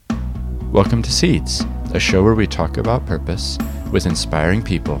Welcome to Seeds, a show where we talk about purpose with inspiring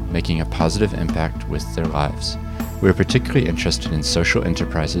people making a positive impact with their lives. We are particularly interested in social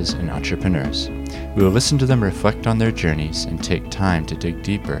enterprises and entrepreneurs. We will listen to them reflect on their journeys and take time to dig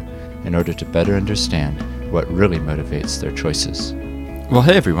deeper in order to better understand what really motivates their choices. Well,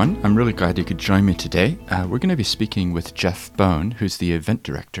 hey everyone, I'm really glad you could join me today. We're going to be speaking with Jeff Bone, who's the event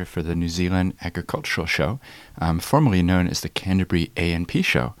director for the New Zealand Agricultural Show, formerly known as the Canterbury A&P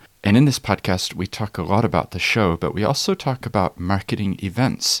Show. And in this podcast, we talk a lot about the show, but we also talk about marketing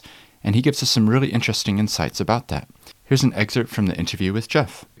events, and he gives us some really interesting insights about that. Here's an excerpt from the interview with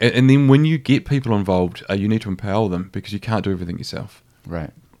Jeff. And then when you get people involved, you need to empower them because you can't do everything yourself. Right.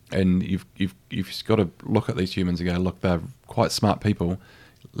 And you've got to look at these humans and go, look, they're quite smart people.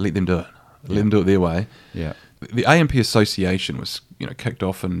 Let them do it. Let them do it their way. Yeah. The A&P Association was, kicked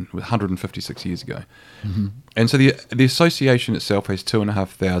off 156 years ago. Mm-hmm. And so the association itself has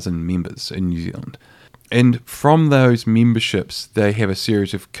 2,500 members in New Zealand. And from those memberships, they have a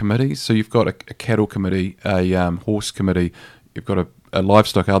series of committees. So you've got a cattle committee, a horse committee, you've got a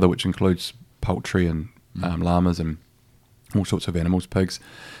livestock other, which includes poultry and llamas and all sorts of animals, pigs.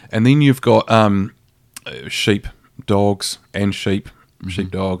 And then you've got sheep, dogs and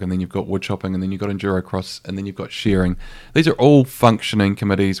sheepdog, and then you've got wood chopping, and then you've got enduro cross, and then you've got shearing. These are all functioning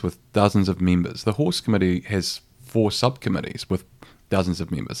committees with dozens of members. The horse committee has 4 subcommittees with dozens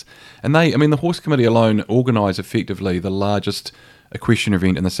of members. And the horse committee alone organise effectively the largest equestrian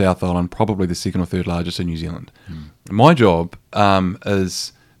event in the South Island, probably the second or third largest in New Zealand. My job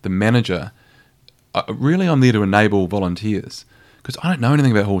as the manager, really I'm there to enable volunteers because I don't know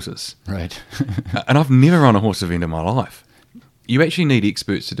anything about horses. Right. And I've never run a horse event in my life. You actually need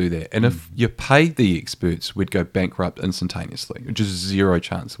experts to do that. And if you paid the experts, we'd go bankrupt instantaneously, which is zero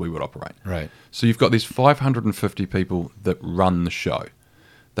chance we would operate. Right. So you've got these 550 people that run the show.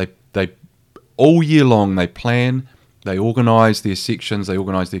 They all year long, they plan, they organise their sections, they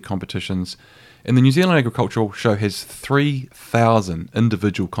organise their competitions. And the New Zealand Agricultural Show has 3,000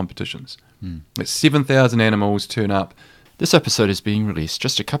 individual competitions. It's 7,000 animals turn up. This episode is being released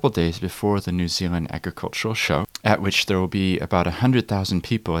just a couple days before the New Zealand Agricultural Show, at which there will be about 100,000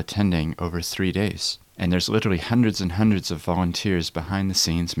 people attending over 3 days. And there's literally hundreds and hundreds of volunteers behind the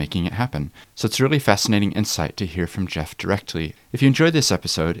scenes making it happen. So it's a really fascinating insight to hear from Jeff directly. If you enjoyed this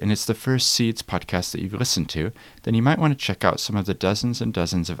episode and it's the first Seeds podcast that you've listened to, then you might want to check out some of the dozens and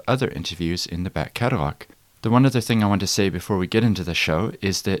dozens of other interviews in the back catalog. The one other thing I want to say before we get into the show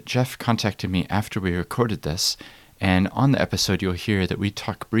is that Jeff contacted me after we recorded this, and on the episode you'll hear that we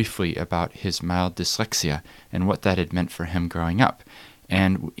talk briefly about his mild dyslexia and what that had meant for him growing up.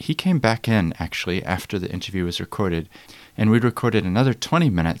 And he came back in, actually, after the interview was recorded, and we recorded another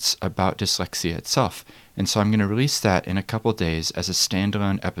 20 minutes about dyslexia itself. And so I'm going to release that in a couple days as a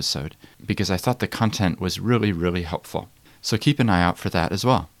standalone episode, because I thought the content was really, really helpful. So keep an eye out for that as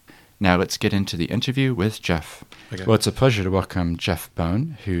well. Now let's get into the interview with Jeff. Okay. Well, it's a pleasure to welcome Jeff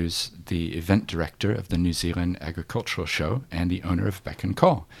Bone, who's the event director of the New Zealand Agricultural Show and the owner of Beck &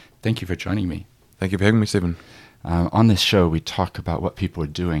 Call. Thank you for joining me. Thank you for having me, Stephen. On this show, we talk about what people are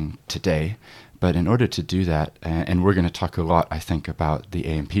doing today, but in order to do that, and we're going to talk a lot, I think, about the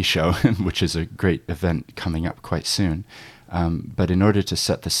A&P Show, which is a great event coming up quite soon, but in order to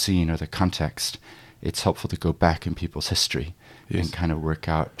set the scene or the context, it's helpful to go back in people's history. Yes. And kind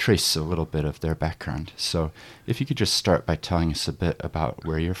of trace a little bit of their background. So if you could just start by telling us a bit about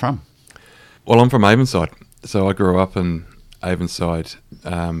where you're from. Well, I'm from Avonside. So I grew up in Avonside.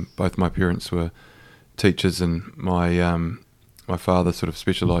 Both my parents were teachers, and my father sort of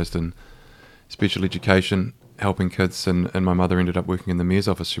specialised in special education, helping kids, and my mother ended up working in the Mayor's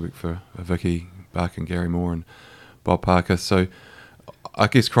office. She worked for Vicky Bark and Gary Moore and Bob Parker. So I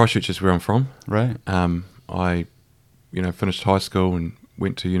guess Christchurch is where I'm from. Right. I finished high school and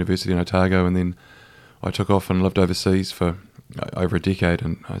went to university in Otago, and then I took off and lived overseas for over a decade,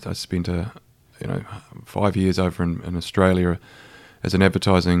 and I spent 5 years over in Australia as an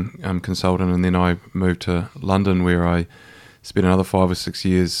advertising consultant, and then I moved to London where I spent another 5 or 6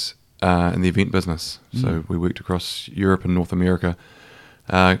 years in the event business. So we worked across Europe and North America,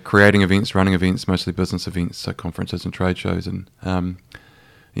 creating events, running events, mostly business events, so conferences and trade shows, and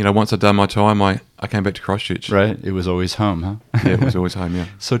once I'd done my time, I came back to Christchurch. Right, it was always home, huh? Yeah, it was always home, yeah.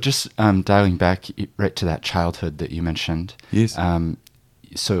 So just dialing back right to that childhood that you mentioned. Yes.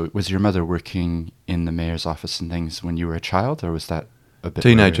 So was your mother working in the mayor's office and things when you were a child, or was that a bit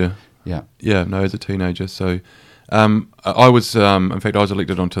teenager? later? Yeah. Yeah, no, as a teenager. So I was, in fact, I was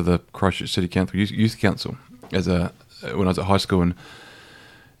elected onto the Christchurch City Council, Youth Council, when I was at high school, and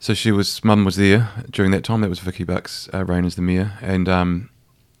so Mum was there during that time. That was Vicky Buck's reign as the mayor, and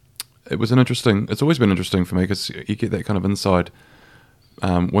it was it's always been interesting for me because you get that kind of inside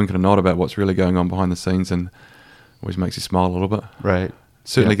wink and a nod about what's really going on behind the scenes, and always makes you smile a little bit. Right.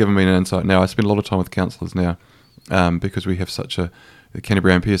 Certainly given me an insight now. I spend a lot of time with councillors now because we have the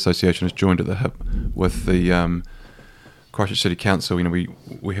Canterbury MP Association has joined at the hip with the Christchurch City Council. You know,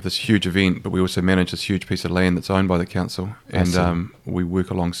 we have this huge event, but we also manage this huge piece of land that's owned by the council, and we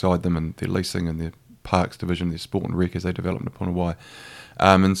work alongside them in their leasing and their parks division, their sport and rec as they develop in Punawai.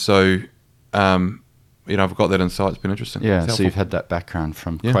 And so, I've got that insight. It's been interesting. Yeah, so you've had that background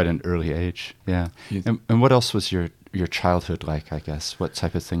from quite an early age. Yeah. And what else was your childhood like, I guess? What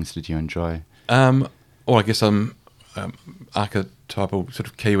type of things did you enjoy? Well, I guess I'm archetypal sort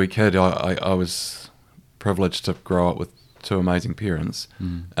of Kiwi kid. I was privileged to grow up with two amazing parents.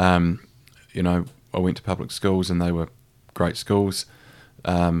 I went to public schools and they were great schools.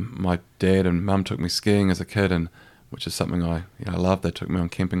 My dad and mum took me skiing as a kid, and which is something I loved. They took me on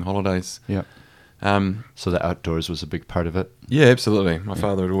camping holidays. Yeah. So the outdoors was a big part of it? Yeah, absolutely. My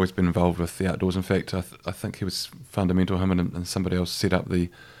father had always been involved with the outdoors. In fact, I think he was fundamental. Him and somebody else set up the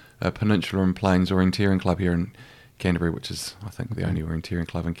Peninsula and Plains Orienteering Club here in Canterbury, which is, I think, the only orienteering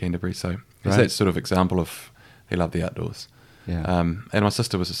club in Canterbury. So it's that sort of example of he loved the outdoors. Yeah. And my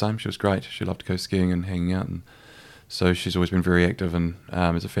sister was the same. She was great. She loved to go skiing and hanging out, and so she's always been very active. And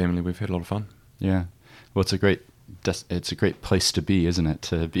as a family, we've had a lot of fun. Yeah. Well, it's a great place to be, isn't it?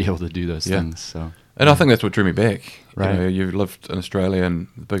 To be able to do those things. So. And I think that's what drew me back. Right. You lived in Australia and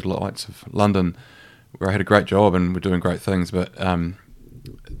the big lights of London, where I had a great job and we're doing great things, but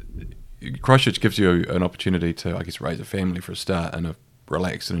Christchurch gives you an opportunity to, I guess, raise a family for a start in a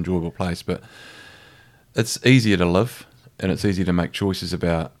relaxed and enjoyable place. But it's easier to live, and it's easier to make choices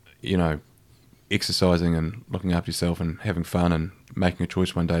about, exercising and looking after yourself and having fun and making a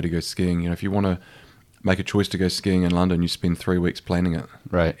choice one day to go skiing. If you want to make a choice to go skiing in London, you spend 3 weeks planning it.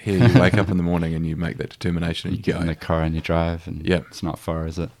 Right. Here you wake up in the morning and you make that determination and you get in the car and you drive, and it's not far,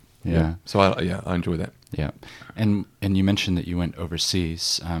 is it? Yeah. So I enjoy that. Yeah. And you mentioned that you went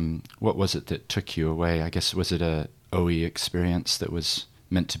overseas. What was it that took you away? I guess, was it a OE experience that was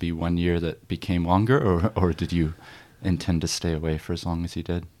meant to be 1 year that became longer, or did you intend to stay away for as long as you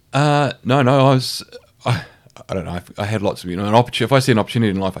did? No, I don't know. I had lots of, an opportunity. If I see an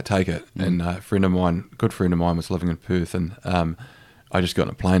opportunity in life, I take it. And a good friend of mine was living in Perth, and I just got on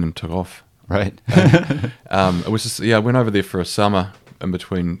a plane and took off. Right. It was just, I went over there for a summer in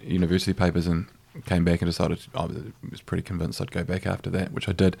between university papers and came back and decided, I was pretty convinced I'd go back after that, which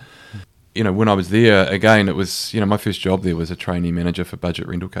I did. When I was there, again, it was, my first job there was a trainee manager for budget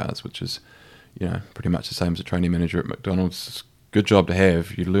rental cars, which is, pretty much the same as a trainee manager at McDonald's. It's a good job to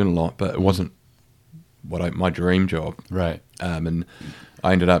have. You learn a lot, but it wasn't my dream job. Right. And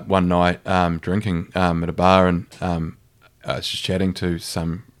I ended up one night drinking at a bar, and I was just chatting to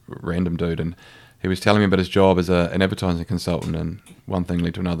some random dude, and he was telling me about his job as an advertising consultant, and one thing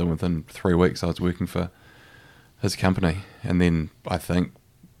led to another. Within 3 weeks I was working for his company, and then I think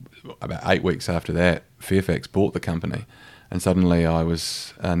about 8 weeks after that, Fairfax bought the company, and suddenly I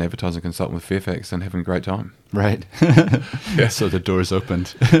was an advertising consultant with Fairfax and having a great time. Right. Yeah. So the doors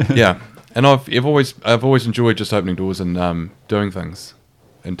opened. Yeah. And I've always enjoyed just opening doors and doing things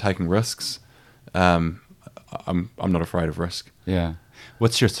and taking risks. I'm not afraid of risk. Yeah.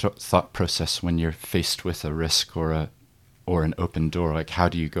 What's your thought process when you're faced with a risk or an open door? Like, how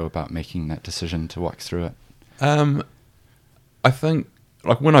do you go about making that decision to walk through it? I think,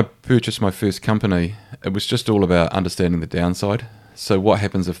 like, when I purchased my first company, it was just all about understanding the downside. So what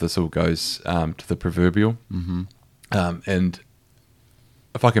happens if this all goes to the proverbial? Mm-hmm. And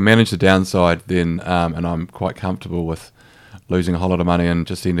if I can manage the downside, then and I'm quite comfortable with losing a whole lot of money and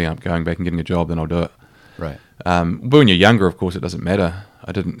just ending up going back and getting a job, then I'll do it. Right. But when you're younger, of course, it doesn't matter.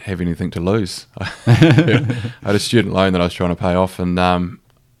 I didn't have anything to lose. I had a student loan that I was trying to pay off, and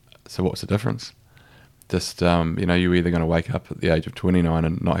so what's the difference? Just, you're either going to wake up at the age of 29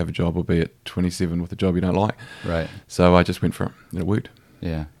 and not have a job, or be at 27 with a job you don't like. Right. So I just went for it, and it worked.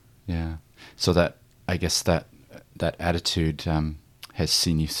 Yeah, yeah. So that, I guess that attitude has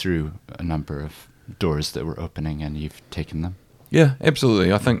seen you through a number of doors that were opening, and you've taken them. Yeah,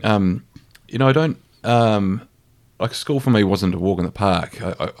 absolutely. I think, I don't, like, school for me wasn't a walk in the park.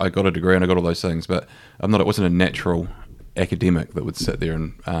 I got a degree and I got all those things, but it wasn't a natural academic that would sit there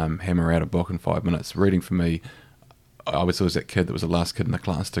and hammer out a book in 5 minutes. Reading for me, I was always that kid that was the last kid in the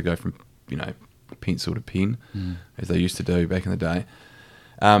class to go from, pencil to pen, as they used to do back in the day.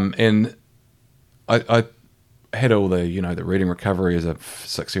 And I had all the, the reading recovery as a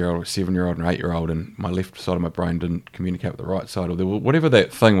 6-year-old, 7-year-old, and 8-year-old, and my left side of my brain didn't communicate with the right side, or whatever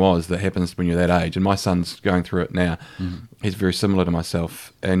that thing was that happens when you're that age. And my son's going through it now. He's very similar to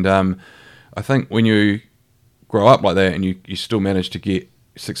myself. And I think when you grow up like that and you still manage to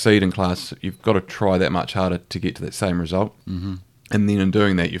succeed in class, you've got to try that much harder to get to that same result. Mm-hmm. And then in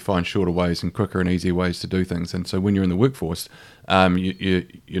doing that, you find shorter ways and quicker and easier ways to do things. And so when you're in the workforce,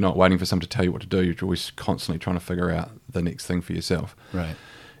 you're not waiting for someone to tell you what to do. You're always constantly trying to figure out the next thing for yourself. Right.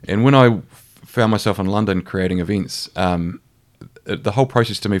 And when I found myself in London creating events, the whole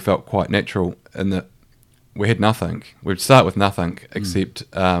process to me felt quite natural in that we had nothing. We'd start with nothing except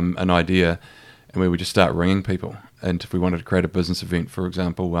an idea, and we would just start ringing people. And if we wanted to create a business event, for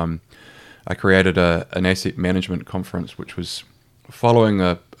example, I created an asset management conference, which was following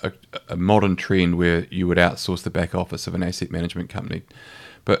a modern trend where you would outsource the back office of an asset management company.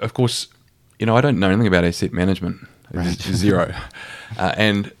 But of course, I don't know anything about asset management. Right. Zero.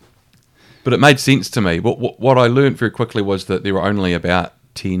 But it made sense to me. What I learned very quickly was that there were only about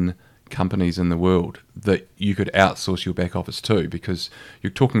 10 companies in the world that you could outsource your back office to, because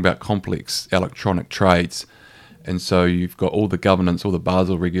you're talking about complex electronic trades. And so you've got all the governance, all the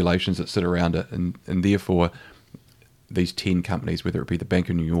Basel regulations that sit around it. And therefore, these 10 companies, whether it be the Bank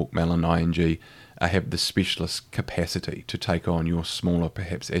of New York, Mellon, ING, have the specialist capacity to take on your smaller,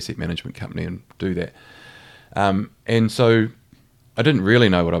 perhaps, asset management company and do that. And so I didn't really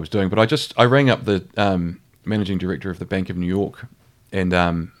know what I was doing, but I rang up the managing director of the Bank of New York and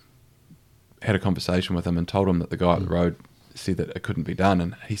had a conversation with him and told him that the guy up the road said that it couldn't be done.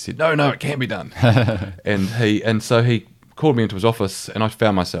 And he said, no, it can be done. and so he called me into his office, and I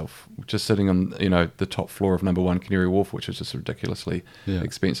found myself just sitting on the top floor of number 1 Canary Wharf, which is just a ridiculously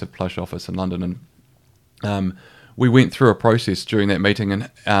expensive plush office in London. And we went through a process during that meeting,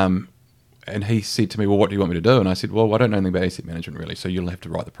 and he said to me, well, what do you want me to do? And I said, well, I don't know anything about asset management really, so you'll have to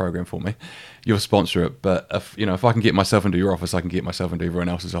write the program for me. You'll sponsor it, but if I can get myself into your office, I can get myself into everyone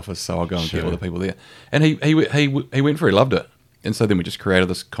else's office, so I'll go and get all the people there. And he went for it, he loved it. And so then we just created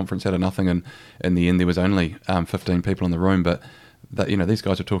this conference out of nothing, and in the end there was only 15 people in the room, but these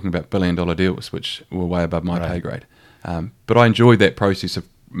guys are talking about billion-dollar deals, which were way above my pay grade. But I enjoyed that process of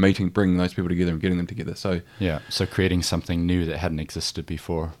bringing those people together and getting them together. So creating something new that hadn't existed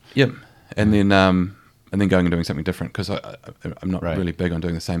before. Yep. And then going and doing something different, because I'm not really big on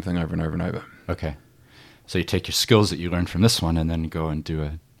doing the same thing over and over and over. Okay. So you take your skills that you learned from this one and then go and do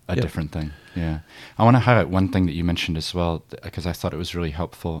a different thing. Yeah. I want to highlight one thing that you mentioned as well, because I thought it was really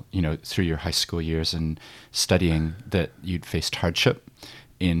helpful, through your high school years and studying, that you'd faced hardship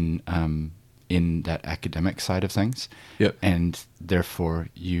in that academic side of things. Yep. And therefore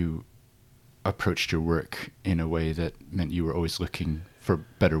you approached your work in a way that meant you were always looking for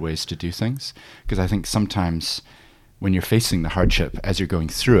better ways to do things. Because I think sometimes when you're facing the hardship, as you're going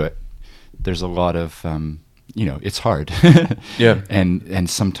through it, there's a lot of, it's hard. Yeah. And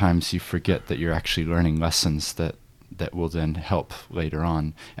sometimes you forget that you're actually learning lessons that will then help later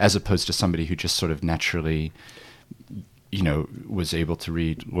on, as opposed to somebody who just sort of naturally, was able to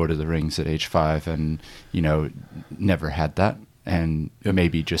read Lord of the Rings at age 5 and, never had that, and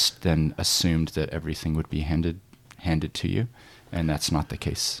maybe just then assumed that everything would be handed to you. And that's not the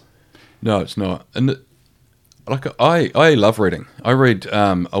case. No, it's not. And I love reading. I read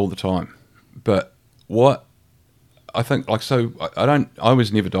all the time. But what I think, I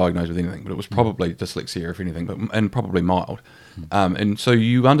was never diagnosed with anything, but it was probably dyslexia, if anything, and probably mild. And so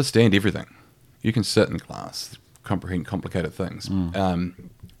you understand everything. You can sit in class, comprehend complicated things.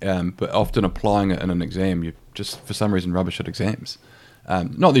 But often applying it in an exam, you just, for some reason, rubbish at exams.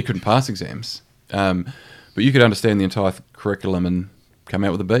 Not that you couldn't pass exams, but you could understand the entire curriculum and come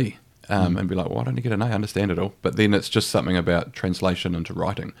out with a B, and be like, well, I don't get an A, I understand it all. But then it's just something about translation into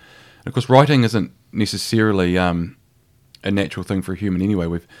writing. And of course, writing isn't necessarily a natural thing for a human anyway.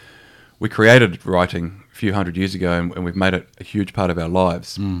 We created writing a few hundred years ago, and we've made it a huge part of our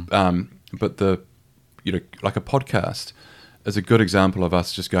lives. But like a podcast is a good example of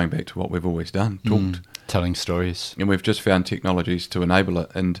us just going back to what we've always done, talked. Telling stories. And we've just found technologies to enable it.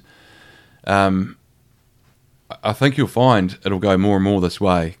 And I think you'll find it'll go more and more this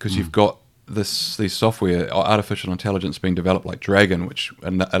way, because you've got these software, artificial intelligence being developed like Dragon, which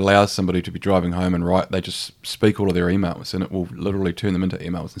allows somebody to be driving home and write. They just speak all of their emails, and it will literally turn them into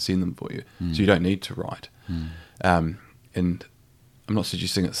emails and send them for you. So you don't need to write. And I'm not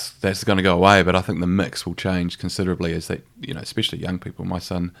suggesting that's going to go away, but I think the mix will change considerably as they, especially young people. My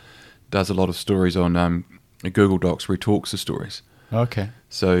son does a lot of stories on Google Docs where he talks the stories. Okay.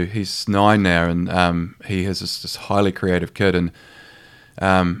 So he's 9 now, and he has this highly creative kid, and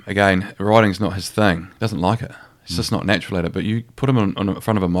Again, writing's not his thing. Doesn't like it. It's just not natural at it. But you put him in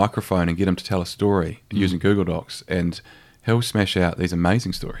front of a microphone and get him to tell a story using Google Docs, and he'll smash out these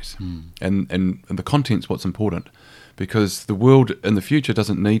amazing stories. And the content's what's important, because the world in the future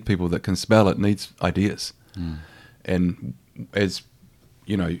doesn't need people that can spell, it needs ideas. And as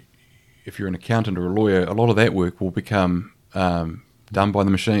you know, if you're an accountant or a lawyer, a lot of that work will become done by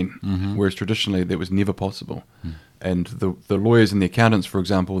the machine, whereas traditionally that was never possible. And the lawyers and the accountants, for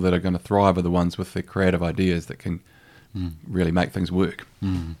example, that are going to thrive are the ones with the creative ideas that can really make things work.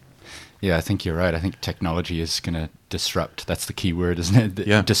 Yeah, I think you're right. I think technology is going to disrupt. That's the key word, isn't it?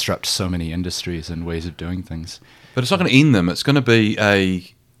 Yeah. Disrupt so many industries and ways of doing things. But it's not going to end them. It's going to be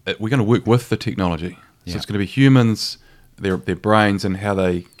we're going to work with the technology. So it's going to be humans, their brains, and how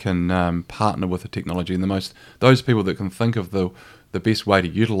they can partner with the technology. And those people that can think of the best way to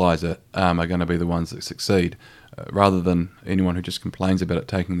utilize it are going to be the ones that succeed, rather than anyone who just complains about it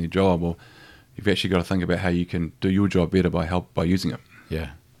taking their job. Or you've actually got to think about how you can do your job better by using it.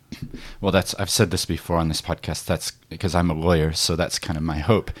 Yeah. Well, I've said this before on this podcast. That's because I'm a lawyer, so that's kind of my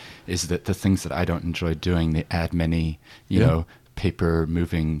hope, is that the things that I don't enjoy doing, the admin-y, you know, paper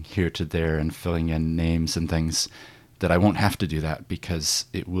moving here to there and filling in names and things, that I won't have to do that because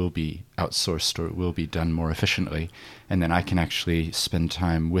it will be outsourced or it will be done more efficiently. And then I can actually spend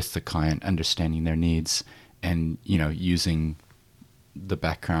time with the client, understanding their needs and, you know, using the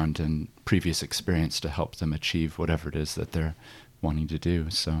background and previous experience to help them achieve whatever it is that they're wanting to do.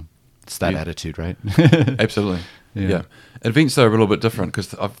 So it's that attitude, right? Absolutely. Yeah. Events though are a little bit different,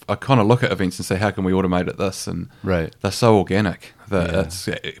 because I kind of look at events and say, how can we automate it this? And they're so organic that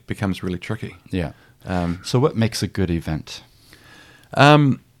it becomes really tricky. Yeah. So what makes a good event?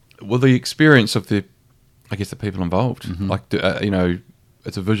 Well, the experience of the people involved. Like, you know,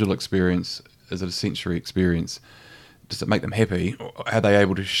 it's a visual experience. Is it a sensory experience? Does it make them happy? Are they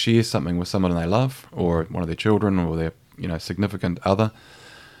able to share something with someone they love, or one of their children, or their significant other?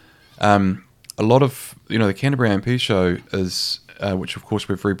 A lot of the Canterbury AMP show is, which of course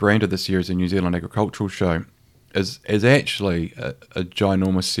we've rebranded this year as a New Zealand Agricultural Show, is actually a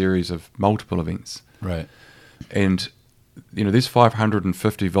ginormous series of multiple events. Right. And there's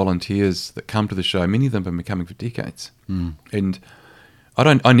 550 volunteers that come to the show. Many of them have been coming for decades. And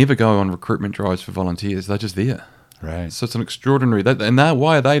I never go on recruitment drives for volunteers. They're just there. Right. So it's an extraordinary.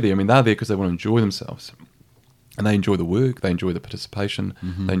 Why are they there? I mean, they're there because they want to enjoy themselves, and they enjoy the work. They enjoy the participation.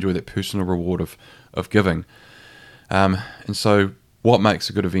 They enjoy that personal reward of giving. And so, what makes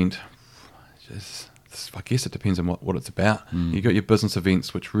a good event? I guess it depends on what it's about. You got your business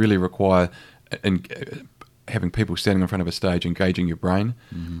events, which really require having people standing in front of a stage, engaging your brain.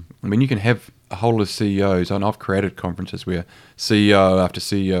 I mean, you can have a whole lot of CEOs, and I've created conferences where CEO after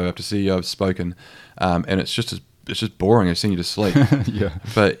CEO after CEO have spoken, and it's just boring. I've seen you to sleep. Yeah.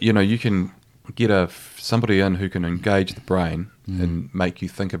 But you can get somebody in who can engage the brain and make you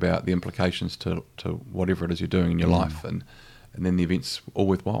think about the implications to whatever it is you're doing in your life, and then the event's all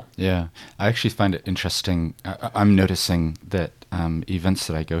worthwhile. Yeah. I actually find it interesting. I'm noticing that events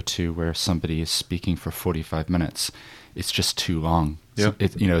that I go to where somebody is speaking for 45 minutes, it's just too long. Yeah.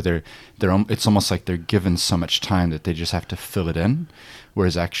 It's almost like they're given so much time that they just have to fill it in.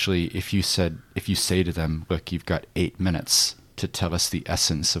 Whereas actually, if you say to them, look, you've got 8 minutes to tell us the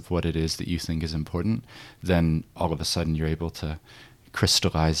essence of what it is that you think is important, then all of a sudden you're able to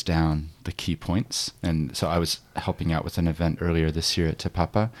crystallize down the key points. And so I was helping out with an event earlier this year at Te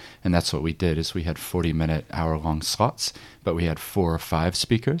Papa, and that's what we did. Is we had 40-minute, hour-long slots, but we had 4 or 5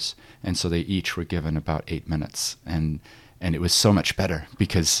 speakers, and so they each were given about 8 minutes, and it was so much better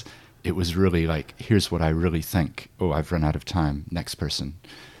because it was really like, here's what I really think. Oh, I've run out of time. Next person.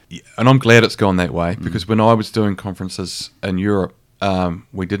 Yeah, and I'm glad it's gone that way, because when I was doing conferences in Europe,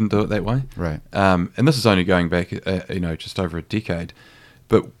 we didn't do it that way. Right. And this is only going back, just over a decade.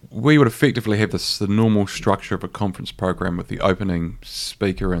 But we would effectively have the normal structure of a conference program with the opening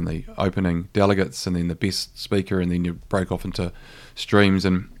speaker and the opening delegates, and then the best speaker, and then you break off into streams.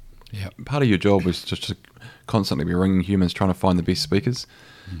 And part of your job was just to constantly be ringing humans trying to find the best speakers.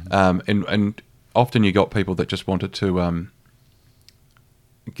 And often you got people that just wanted to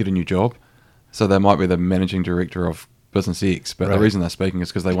get a new job. So they might be the managing director of Business X, but the reason they're speaking is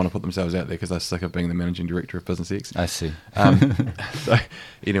because they want to put themselves out there because they're sick of being the managing director of Business X. I see. So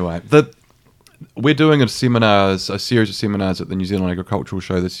anyway, we're doing a series of seminars at the New Zealand Agricultural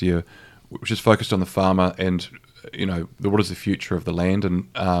Show this year, which is focused on the farmer and what is the future of the land, and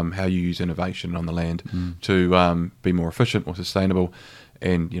how you use innovation on the land to be more efficient, more sustainable,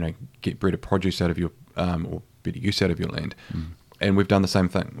 and get better produce out of your or better use out of your land. And we've done the same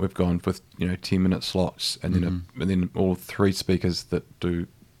thing. We've gone with 10-minute slots, and then all three speakers that do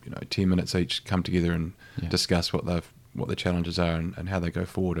 10 minutes each come together and discuss what the challenges are and how they go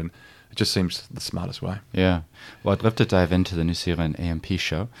forward. And it just seems the smartest way. Yeah. Well, I'd love to dive into the New Zealand AMP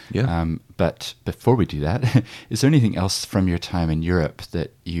show. Yeah. But before we do that, is there anything else from your time in Europe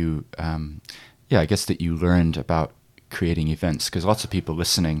that you, I guess that you learned about creating events? Because lots of people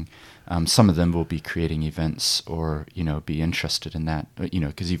listening, some of them will be creating events or, be interested in that,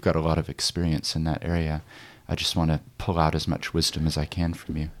 because you've got a lot of experience in that area. I just want to pull out as much wisdom as I can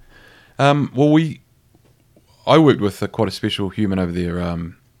from you. I worked with quite a special human over there,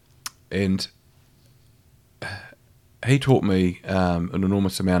 and he taught me an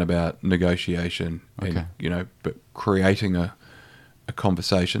enormous amount about negotiation and but creating a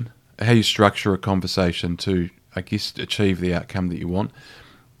conversation, how you structure a conversation to, I guess, achieve the outcome that you want.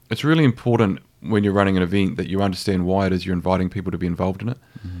 It's really important when you're running an event that you understand why it is you're inviting people to be involved in it,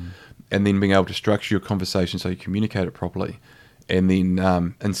 and then being able to structure your conversation so you communicate it properly, and then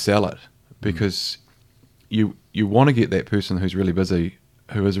and sell it, because you want to get that person who's really busy,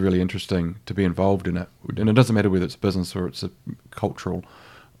 who is really interesting, to be involved in it. And it doesn't matter whether it's a business or it's a cultural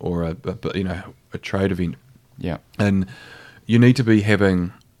or a trade event. Yeah. And you need to be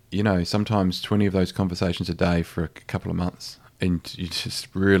having, sometimes 20 of those conversations a day for a couple of months. And you just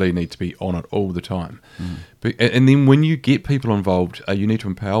really need to be on it all the time. And then when you get people involved, you need to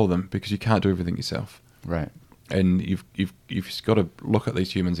empower them, because you can't do everything yourself. Right. And you've just got to look at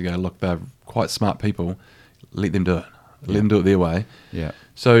these humans and go, look, they're quite smart people. Let them do it. Let them do it their way. Yeah.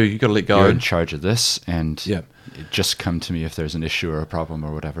 So you got to let go. You're in charge of this, and just come to me if there's an issue or a problem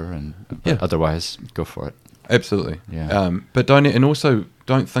or whatever, and otherwise go for it. Absolutely. Yeah. But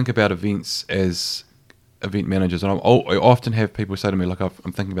don't think about events as event managers. And I often have people say to me, like,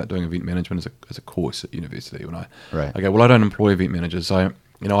 I'm thinking about doing event management as a course at university. When I go, well, I don't employ event managers. I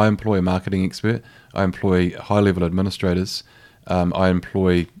employ a marketing expert. I employ high-level administrators. I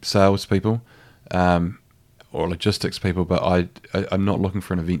employ salespeople or logistics people, but I'm not looking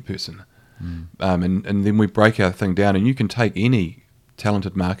for an event person. And then we break our thing down, and you can take any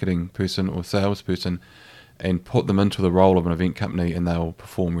talented marketing person or salesperson and put them into the role of an event company, and they'll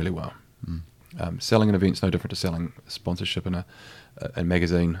perform really well. Selling an event is no different to selling sponsorship in a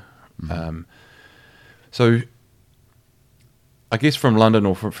magazine. So I guess from London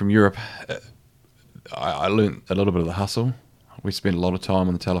or from Europe, I learned a little bit of the hustle. We spent a lot of time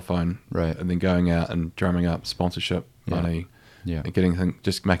on the telephone, and then going out and drumming up sponsorship money, and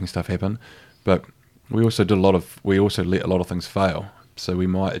just making stuff happen. But we also let a lot of things fail. So we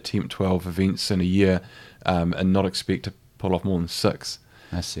might attempt 12 events in a year, and not expect to pull off more than 6.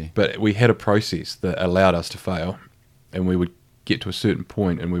 I see. But we had a process that allowed us to fail, and we would get to a certain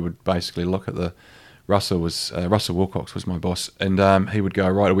point, and we would basically look at Russell Wilcox was my boss, and he would go,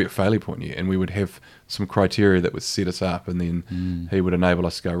 right, are we at failure point yet? And we would have some criteria that would set us up, and then he would enable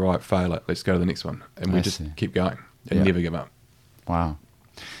us to go, right, fail it, let's go to the next one. And we just keep going and never give up. Wow.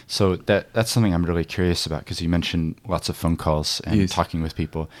 So that's something I'm really curious about, because you mentioned lots of phone calls and talking with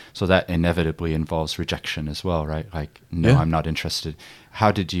people. So that inevitably involves rejection as well, right? Like, no, I'm not interested.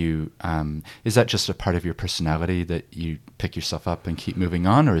 How did you, is that just a part of your personality that you pick yourself up and keep moving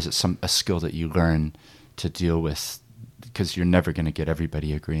on? Or is it a skill that you learn to deal with? Because you're never going to get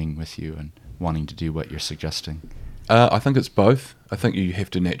everybody agreeing with you and wanting to do what you're suggesting. I think it's both. I think you have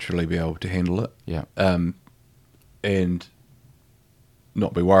to naturally be able to handle it. Yeah. And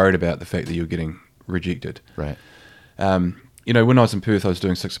not be worried about the fact that you're getting rejected. Right. When I was in Perth, I was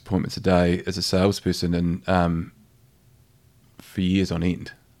doing 6 appointments a day as a salesperson, and for years on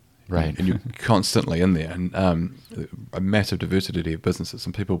end. Right. And you're constantly in there, and a massive diversity of businesses,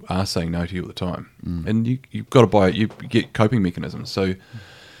 and people are saying no to you all the time. And you've got to buy it. You get coping mechanisms. So,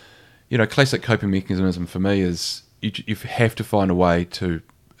 classic coping mechanism for me is you have to find a way to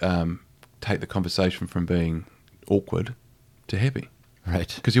take the conversation from being awkward to happy.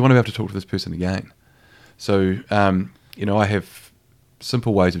 Right. Because you want to be able to talk to this person again. So, I have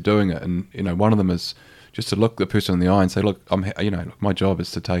simple ways of doing it. And, one of them is just to look the person in the eye and say, look, my job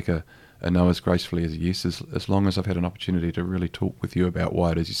is to take a no as gracefully as a yes, as long as I've had an opportunity to really talk with you about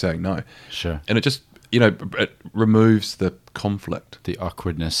why it is you're saying no. Sure. And it just, it removes the conflict. The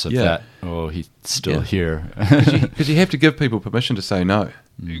awkwardness of that, oh, he's still here. Because you have to give people permission to say no.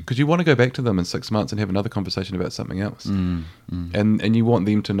 Because you want to go back to them in 6 months and have another conversation about something else. And you want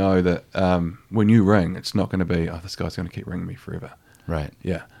them to know that when you ring, it's not going to be, this guy's going to keep ringing me forever. Right.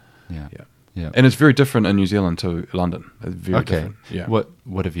 Yeah. Yeah. And it's very different in New Zealand to London. It's very different. Yeah.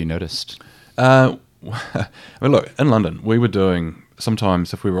 What have you noticed? Look, in London, we were doing,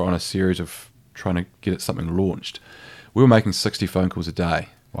 sometimes if we were on a series of trying to get something launched, we were making 60 phone calls a day.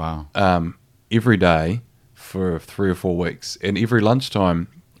 Wow. Every day for 3 or 4 weeks, and every lunchtime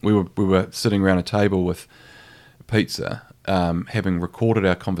we were sitting around a table with pizza, having recorded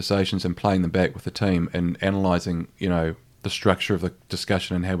our conversations and playing them back with the team and analysing, the structure of the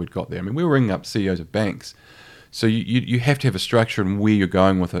discussion and how we'd got there. I mean, we were ringing up CEOs of banks, so you have to have a structure and where you're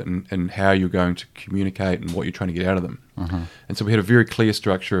going with it and how you're going to communicate and what you're trying to get out of them. And so we had a very clear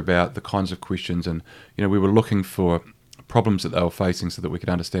structure about the kinds of questions, and we were looking for problems that they were facing so that we could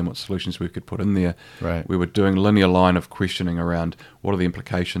understand what solutions we could put in there. Right. We were doing linear line of questioning around what are the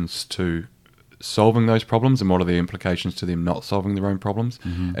implications to solving those problems and what are the implications to them not solving their own problems,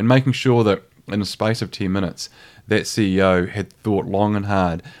 and making sure that in the space of 10 minutes that CEO had thought long and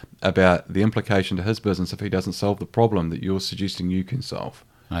hard about the implication to his business if he doesn't solve the problem that you're suggesting you can solve.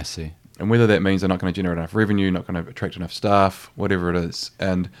 I see. And whether that means they're not going to generate enough revenue, not going to attract enough staff, whatever it is.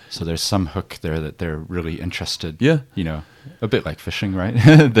 And so there's some hook there that they're really interested. Yeah. A bit like fishing, right?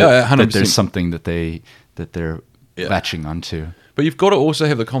 that 100%. There's something that they're latching onto. But you've got to also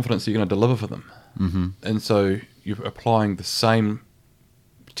have the confidence that you're going to deliver for them. And so you're applying the same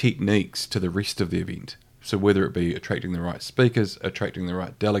techniques to the rest of the event. So whether it be attracting the right speakers, attracting the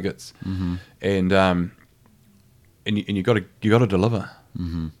right delegates, and you got to deliver.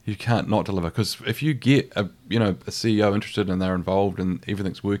 You can't not deliver, because if you get a CEO interested and they're involved and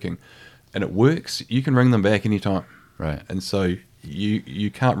everything's working, and it works, you can ring them back anytime. Right. And so you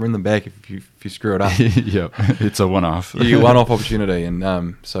can't ring them back if you screw it up. Yeah, it's a one-off. You one-off opportunity,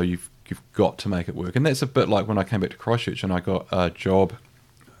 and so you've got to make it work. And that's a bit like when I came back to Christchurch and I got a job.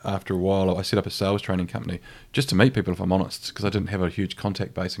 After a while, I set up a sales training company just to meet people, if I'm honest, because I didn't have a huge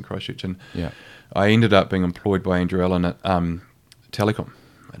contact base in Christchurch. And I ended up being employed by Andrew Allen at Telecom.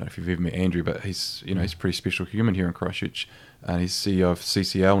 I don't know if you've ever met Andrew, but he's a pretty special human here in Christchurch, and he's CEO of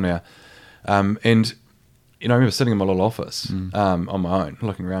CCL now. And I remember sitting in my little office on my own,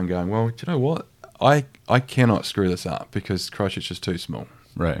 looking around, going, "Well, do you know what? I cannot screw this up because Christchurch is too small.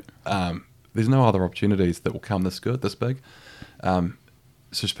 Right. There's no other opportunities that will come this big."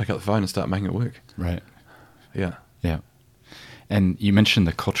 So just pick up the phone and start making it work. Right. Yeah. Yeah. And you mentioned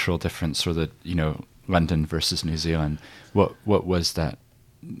the cultural difference, or the, London versus New Zealand. What was that?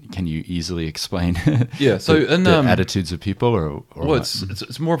 Can you easily explain? Yeah. So the attitudes of people, or well, what?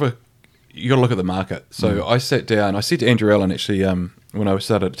 it's more of you got to look at the market. So I sat down. I said to Andrew Allen, actually, when I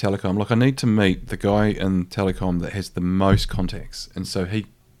started at Telecom, look, I need to meet the guy in Telecom that has the most contacts. And so he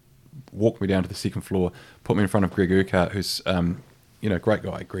walked me down to the second floor, put me in front of Greg Urquhart, who's great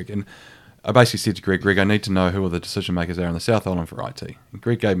guy, Greg. And I basically said to Greg, I need to know who all the decision makers are in the South Island for IT. And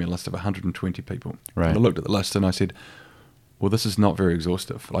Greg gave me a list of 120 people. Right. And I looked at the list and I said, well, this is not very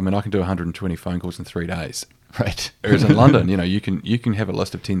exhaustive. I mean, I can do 120 phone calls in 3 days. Right. Whereas in London, you can have a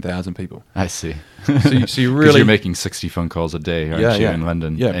list of 10,000 people. I see. So you Because really... you're making 60 phone calls a day, aren't you, in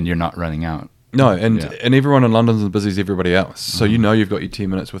London? Yeah. And you're not running out. No, and everyone in London's as busy as everybody else. So you've got your 10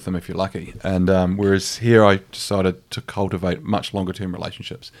 minutes with them if you're lucky. And whereas here I decided to cultivate much longer term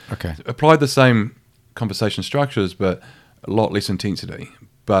relationships. Okay. Applied the same conversation structures, but a lot less intensity,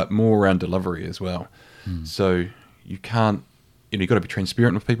 but more around delivery as well. So you can't, you've got to be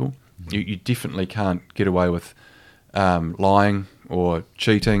transparent with people. You definitely can't get away with lying or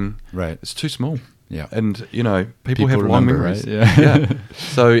cheating. Right. It's too small. Yeah. And, people have long remember, memories. right? Yeah.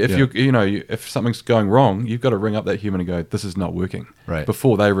 So if if something's going wrong, you've got to ring up that human and go, this is not working. Right.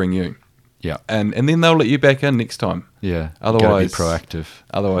 Before they ring you. Yeah. And then they'll let you back in next time. Yeah. Otherwise, you gotta be proactive.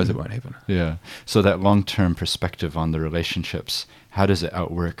 Otherwise it won't happen. Yeah. So that long-term perspective on the relationships, how does it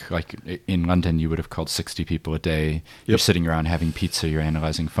outwork? Like in London, you would have called 60 people a day. You're sitting around having pizza, you're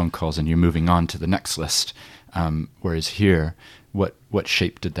analyzing phone calls, and you're moving on to the next list. Whereas here, what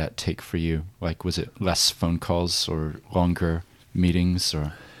shape did that take for you? Like, was it less phone calls or longer meetings,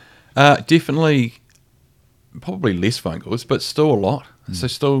 or? Definitely, probably less phone calls, but still a lot.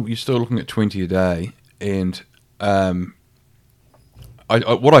 So you're still looking at 20 a day, and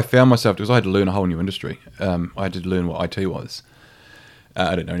what I found myself was I had to learn a whole new industry. I had to learn what IT was.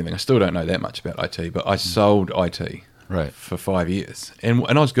 I didn't know anything. I still don't know that much about IT, but I sold IT for 5 years, and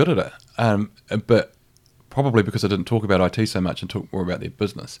I was good at it. But probably because I didn't talk about IT so much and talk more about their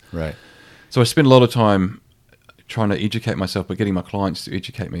business. Right. So I spent a lot of time trying to educate myself, but getting my clients to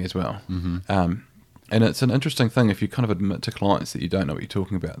educate me as well. And it's an interesting thing if you kind of admit to clients that you don't know what you're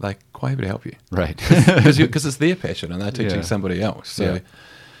talking about. They're quite happy to help you. Right. Because it's their passion and they're teaching somebody else. So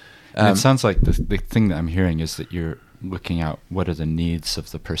and it sounds like the thing that I'm hearing is that you're looking at what are the needs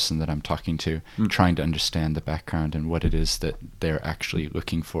of the person that I'm talking to, trying to understand the background and what it is that they're actually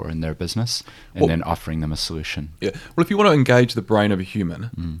looking for in their business, and then offering them a solution. Yeah. Well, if you want to engage the brain of a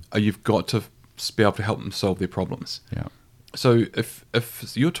human, you've got to be able to help them solve their problems. Yeah. So if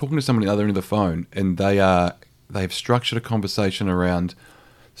you're talking to somebody on the other end of the phone and they've structured a conversation around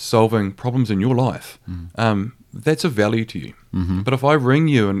solving problems in your life, that's of value to you. Mm-hmm. But if I ring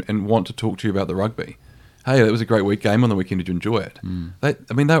you and want to talk to you about the rugby, hey, that was a great game on the weekend, did you enjoy it?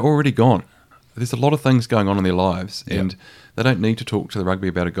 They're already gone. There's a lot of things going on in their lives, and they don't need to talk to the rugby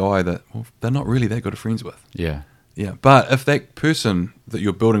about a guy that they're not really that good of friends with. Yeah. Yeah, but if that person that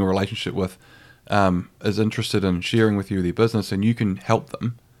you're building a relationship with is interested in sharing with you their business, and you can help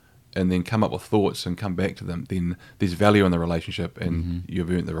them and then come up with thoughts and come back to them, then there's value in the relationship, and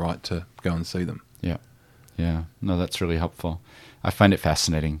you've earned the right to go and see them. Yeah. Yeah. No, that's really helpful. I find it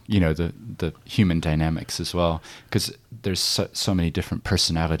fascinating, the human dynamics as well, because there's so many different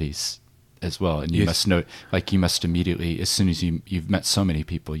personalities as well. And you must know, you must immediately, as soon as you've met so many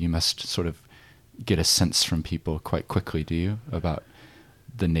people, you must sort of get a sense from people quite quickly, do you, about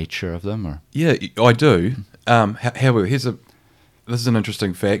the nature of them? Or Yeah, I do. However, this is an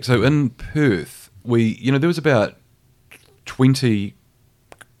interesting fact. So in Perth, there was about 20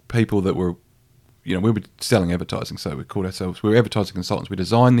 people that were, we were selling advertising. So we were advertising consultants. We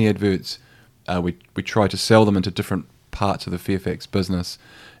designed the adverts. We tried to sell them into different parts of the Fairfax business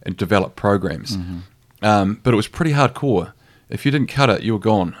and develop programs. But it was pretty hardcore. If you didn't cut it, you were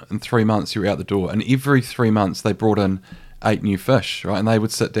gone. In 3 months, you were out the door. And every 3 months, they brought in 8 new fish, right? And they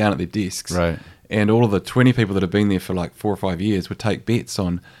would sit down at their desks. Right. And all of the 20 people that had been there for 4 or 5 years would take bets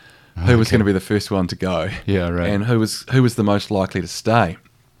on who was going to be the first one to go. Yeah, right. And who was the most likely to stay.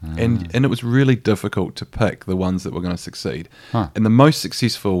 And it was really difficult to pick the ones that were going to succeed. And the most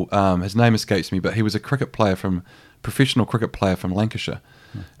successful, his name escapes me, but he was a professional cricket player from Lancashire.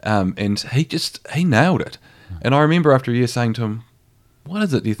 And he nailed it. And I remember after a year saying to him, what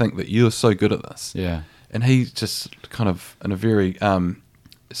is it do you think that you're so good at this? Yeah. And he just kind of, in a very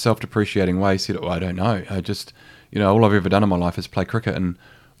self-depreciating way, said, I don't know. I just, all I've ever done in my life is play cricket, and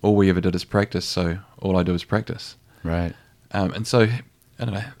all we ever did is practice, so all I do is practice. Right. And so, I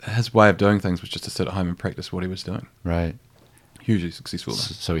don't know, his way of doing things was just to sit at home and practice what he was doing. Right. Hugely successful, though.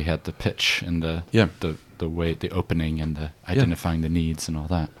 So he had the pitch and the way, the opening and the identifying the needs and all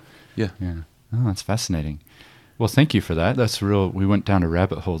that. Yeah. Yeah. Oh, that's fascinating. Well, thank you for that. We went down a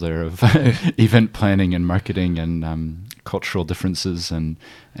rabbit hole there of event planning and marketing and cultural differences and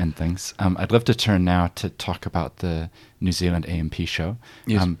things. I'd love to turn now to talk about the New Zealand A&P show.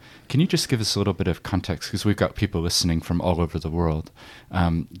 Yes. Can you just give us a little bit of context? Because we've got people listening from all over the world,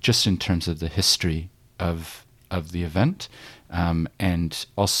 just in terms of the history of the event, and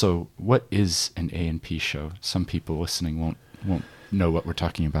also what is an A&P show? Some people listening won't know what we're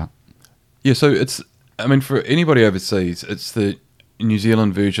talking about. Yeah, so for anybody overseas, it's the New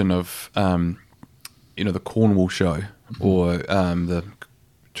Zealand version of, the Cornwall show, or the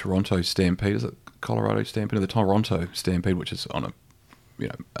Toronto Stampede. Is it Colorado Stampede, or the Toronto Stampede, which is on a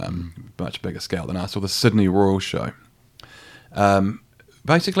much bigger scale than us, or the Sydney Royal show.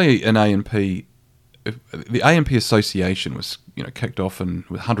 Basically, an A&P, the A&P Association was kicked off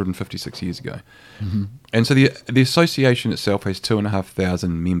 156 years ago, and so the association itself has 2,500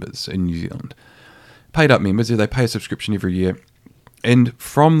 members in New Zealand. Paid up members, they pay a subscription every year, and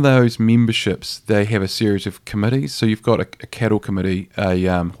from those memberships they have a series of committees. So you've got a cattle committee,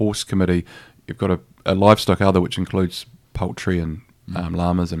 a horse committee, you've got a livestock other, which includes poultry and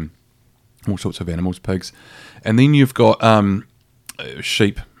llamas and all sorts of animals, pigs, and then you've got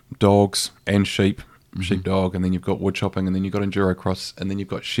sheep, dogs and sheepdog, and then you've got wood chopping, and then you've got enduro cross, and then you've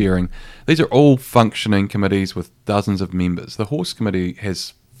got shearing. These are all functioning committees with dozens of members. The horse committee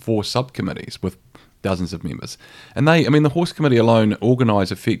has 4 subcommittees with dozens of members, and the horse committee alone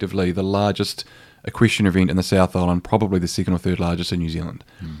organise effectively the largest equestrian event in the South Island, probably the second or third largest in New Zealand.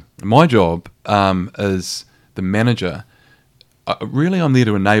 My job as the manager, really I'm there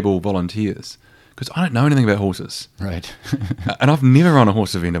to enable volunteers, because I don't know anything about horses. Right. And I've never run a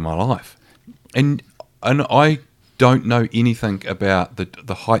horse event in my life, and I don't know anything about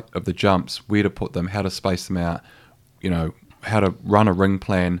the height of the jumps, where to put them, how to space them out, how to run a ring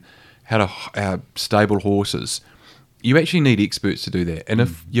plan, how to stable horses. You actually need experts to do that. And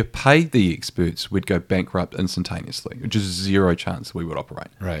if you paid the experts, we'd go bankrupt instantaneously, which is zero chance we would operate.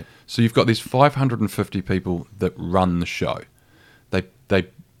 Right. So you've got these 550 people that run the show. They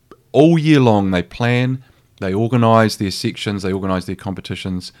all year long, they plan, they organise their sections, they organise their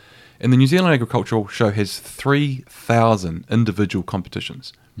competitions. And the New Zealand Agricultural Show has 3,000 individual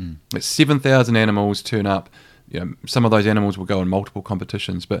competitions. It's 7,000 animals turn up. Some of those animals will go in multiple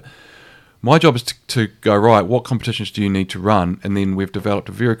competitions, but my job is to go, right, what competitions do you need to run? And then we've developed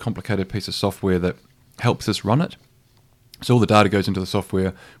a very complicated piece of software that helps us run it. So all the data goes into the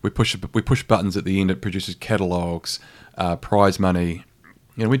software. We push buttons at the end. It produces catalogs, prize money.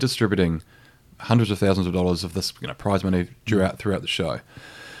 We're distributing hundreds of thousands of dollars of this prize money throughout the show.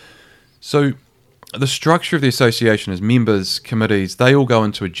 So the structure of the association is members, committees. They all go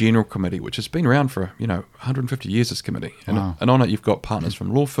into a general committee, which has been around for 150 years. This committee, Wow. and on it you've got partners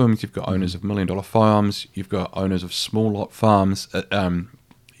from law firms. You've got owners of $1 million farms. You've got owners of small lot farms.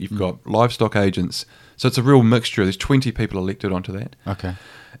 You've got livestock agents. So it's a real mixture. There's 20 people elected onto that. Okay.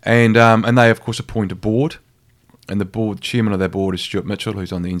 And they, of course, appoint a board. And the chairman of that board is Stuart Mitchell,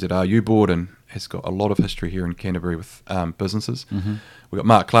 who's on the NZRU board and has got a lot of history here in Canterbury with businesses. Mm-hmm. We've got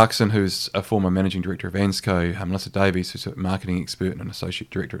Mark Clarkson, who's a former managing director of Ansco. Melissa Davies, who's a marketing expert and an associate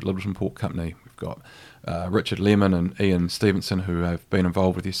director at Littleton Pork Company. We've got Richard Lemon and Ian Stevenson, who have been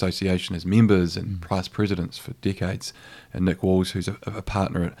involved with the association as members and past presidents for decades. And Nick Walls, who's a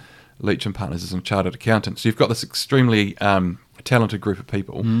partner at Leach and Partners as a chartered accountant. So you've got this extremely talented group of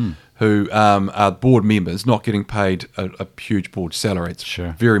people who are board members, not getting paid a huge board salary. It's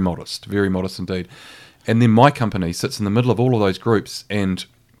Sure. very modest indeed. And then my company sits in the middle of all of those groups, and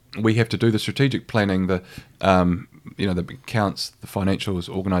we have to do the strategic planning, the accounts, the financials,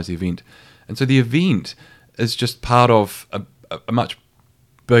 organise the event. And so the event is just part of a much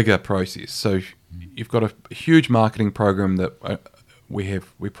bigger process. So you've got a huge marketing program that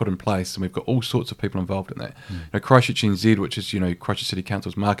we put in place, and we've got all sorts of people involved in that. Christchurch NZ, which is Christchurch City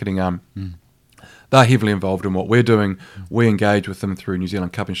Council's marketing arm, they're heavily involved in what we're doing. We engage with them through New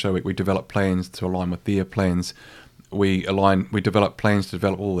Zealand Cup and Show Week. We develop plans to align with their plans. We develop plans to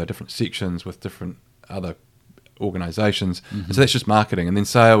develop all their different sections with different other organisations. And so that's just marketing. And then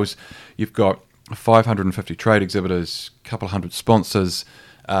sales, you've got 550 trade exhibitors, a couple of hundred sponsors.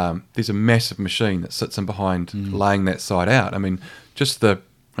 There's a massive machine that sits in behind laying that site out.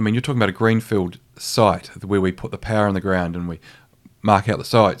 You're talking about a greenfield site where we put the power in the ground and we mark out the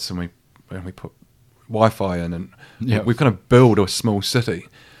sites and we put Wi-Fi in, and we kind of build a small city.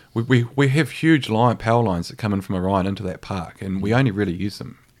 We have huge power lines that come in from Orion into that park, and we only really use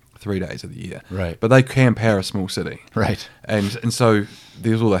them 3 days of the year. Right. But they can power a small city. Right. And so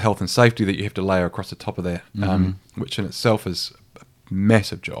there's all the health and safety that you have to layer across the top of that, which in itself is a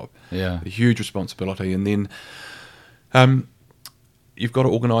massive job. Yeah. A huge responsibility. And then you've got to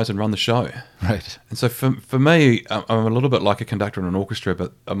organise and run the show. Right. And so for me, I'm a little bit like a conductor in an orchestra,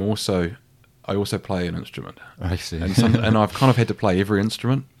 but I also play an instrument. I see. And I've kind of had to play every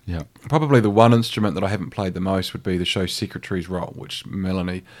instrument. Yeah. Probably the one instrument that I haven't played the most would be the show secretary's role, which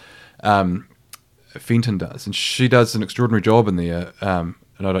Melanie Fenton does. And she does an extraordinary job in there. And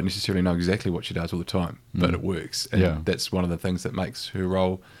I don't necessarily know exactly what she does all the time, but it works. And that's one of the things that makes her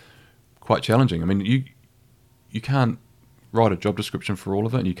role quite challenging. I mean, you can't write a job description for all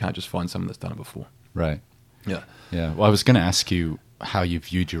of it, and you can't just find someone that's done it before. Right. Yeah. Yeah. Well, I was going to ask you how you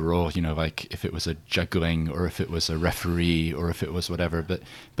viewed your role, like if it was a juggling or if it was a referee or if it was whatever, but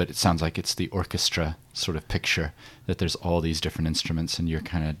it sounds like it's the orchestra sort of picture, that there's all these different instruments and you're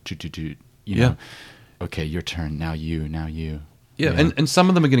kind of okay, your turn, now you. Yeah. And some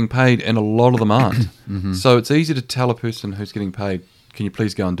of them are getting paid and a lot of them aren't. So it's easy to tell a person who's getting paid, can you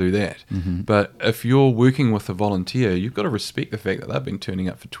please go and do that? But if you're working with a volunteer, you've got to respect the fact that they've been turning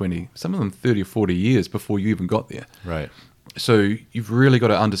up for 20, some of them 30 or 40 years before you even got there. Right. So you've really got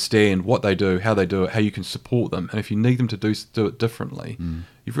to understand what they do, how they do it, how you can support them. And if you need them to do it differently,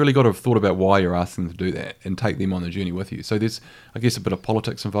 you've really got to have thought about why you're asking them to do that and take them on the journey with you. So there's, I guess, a bit of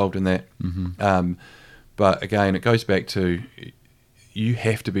politics involved in that. But again, it goes back to you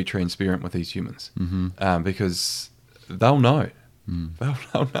have to be transparent with these humans because they'll know.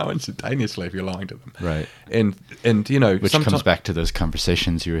 They'll know instantaneously if you're lying to them. Right. And which comes back to those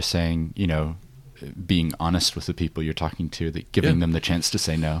conversations you were saying, being honest with the people you're talking to, that giving them the chance to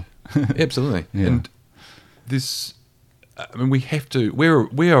say no. Absolutely. Yeah. And this, we have to, we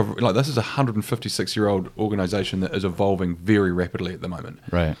are like, this is a 156-year-old organisation that is evolving very rapidly at the moment.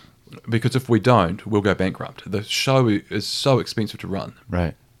 Right. Because if we don't, we'll go bankrupt. The show is so expensive to run.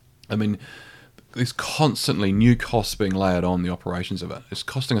 Right. I mean, there's constantly new costs being layered on the operations of it. It's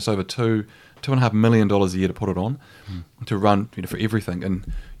costing us over $2.5 million a year to put it on, to run, for everything.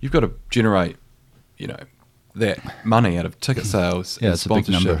 And you've got to generate, that money out of ticket sales and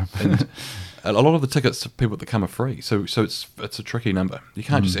sponsorship. It's a big number. And a lot of the tickets to people that come are free. So it's a tricky number. You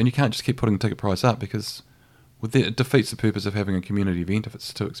can't just keep putting the ticket price up, because it defeats the purpose of having a community event if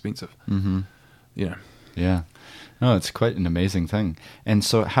it's too expensive. Yeah. No, it's quite an amazing thing. And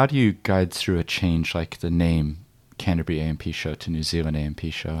so how do you guide through a change like the name Canterbury A&P Show to New Zealand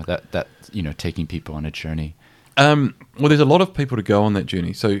A&P Show, that taking people on a journey? Well, there's a lot of people to go on that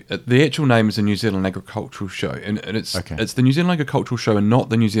journey. So the actual name is the New Zealand Agricultural Show, and it's the New Zealand Agricultural Show and not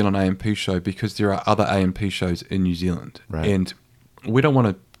the New Zealand AMP Show, because there are other AMP shows in New Zealand, Right. and we don't want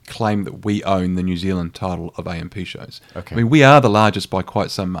to claim that we own the New Zealand title of AMP shows. Okay. I mean, we are the largest by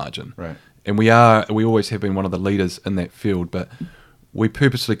quite some margin, Right. and we always have been one of the leaders in that field, but we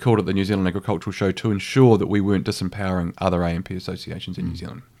purposely called it the New Zealand Agricultural Show to ensure that we weren't disempowering other AMP associations in New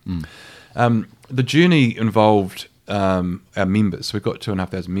Zealand. The journey involved our members. So we've got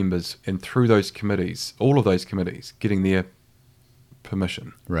 2,500 members, and through those committees, all of those committees, getting their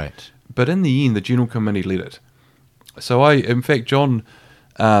permission. Right. But in the end, the General Committee led it. So in fact, John,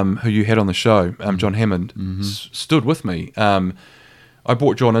 who you had on the show, John Hammond, stood with me. I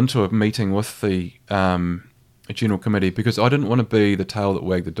brought John into a meeting with the General Committee because I didn't want to be the tail that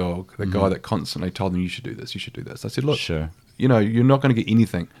wagged the dog, the guy that constantly told them, you should do this, you should do this. I said, look, Sure. You're not going to get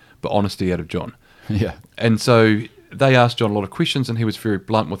anything but honesty out of John. Yeah. And so they asked John a lot of questions, and he was very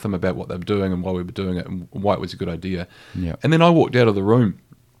blunt with them about what they were doing and why we were doing it and why it was a good idea. Yeah. And then I walked out of the room.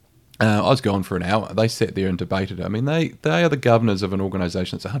 I was gone for an hour. They sat there and debated it. I mean, they are the governors of an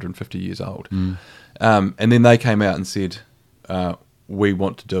organisation that's 150 years old. And then they came out and said, we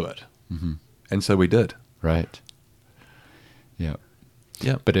want to do it. And so we did. Right. Yeah.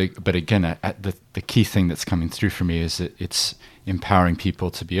 Yeah. But again, the key thing that's coming through for me is that it's empowering people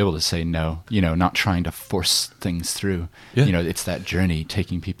to be able to say no, not trying to force things through. Yeah. It's that journey,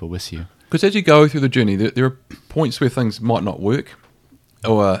 taking people with you. Because as you go through the journey, there are points where things might not work.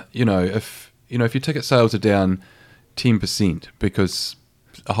 Or, if your ticket sales are down 10% because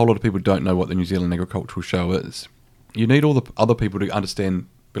a whole lot of people don't know what the New Zealand Agricultural Show is, you need all the other people to understand,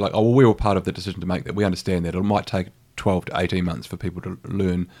 be like, oh, well, we were part of the decision to make that. We understand that. It might take 12 to 18 months for people to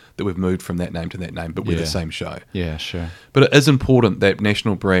learn that we've moved from that name to that name, but we're the same show. Yeah, sure. But it is important, that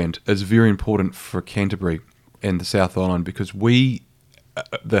national brand is very important for Canterbury and the South Island, because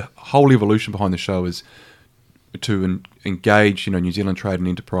the whole evolution behind the show is to engage, New Zealand trade and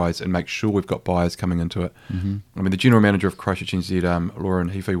enterprise and make sure we've got buyers coming into it. I mean, the general manager of Christchurch NZ, Laura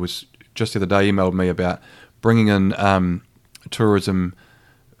Heafy, was just the other day emailed me about bringing in tourism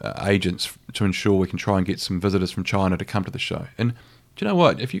agents to ensure we can try and get some visitors from China to come to the show. And do you know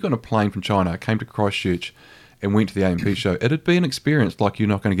what? If you got on a plane from China, came to Christchurch and went to the AMP show, it'd be an experience like you're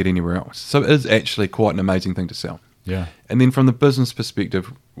not going to get anywhere else. So it is actually quite an amazing thing to sell. Yeah. And then from the business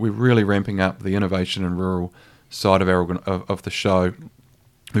perspective, we're really ramping up the innovation and rural side of the show.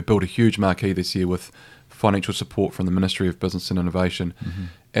 We built a huge marquee this year with financial support from the Ministry of Business and Innovation,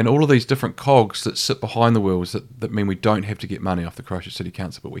 and all of these different cogs that sit behind the wheels that mean we don't have to get money off the Christchurch City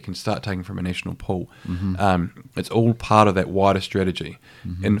Council, but we can start taking from a national pool. It's all part of that wider strategy.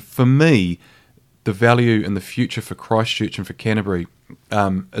 And for me, the value and the future for Christchurch and for Canterbury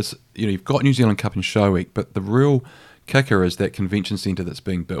is, you've got New Zealand Cup and Show Week, but the real kicker is that convention centre that's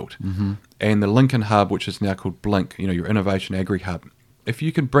being built, and the Lincoln Hub, which is now called Blink, your innovation agri hub. If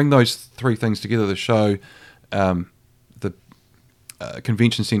you can bring those three things together, the show, the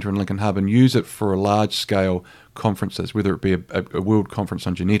convention centre and Lincoln Hub, and use it for large scale conferences, whether it be a world conference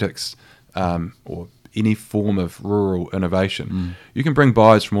on genetics or any form of rural innovation, you can bring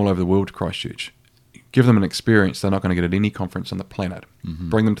buyers from all over the world to Christchurch. Give them an experience they're not going to get at any conference on the planet.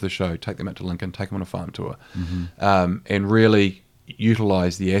 Bring them to the show, take them out to Lincoln, take them on a farm tour, and really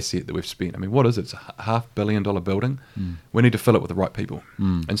utilise the asset that we've spent. I mean, what is it? It's a $500 million building. We need to fill it with the right people.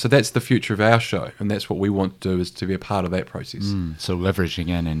 And so that's the future of our show, and that's what we want to do, is to be a part of that process. So leveraging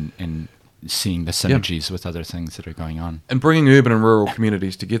in and seeing the synergies with other things that are going on. And bringing urban and rural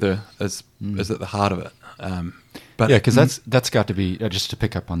communities together is at the heart of it. But yeah, because that's got to be, just to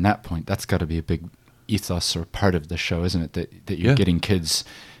pick up on that point, that's got to be a big ethos or part of the show, isn't it? That you're getting kids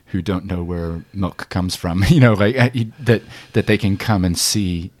who don't know where milk comes from, that they can come and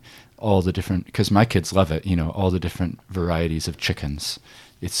see all the different, because my kids love it, all the different varieties of chickens.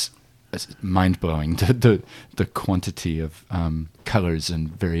 It's mind-blowing, the quantity of colors and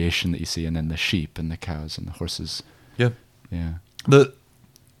variation that you see, and then the sheep and the cows and the horses. Yeah.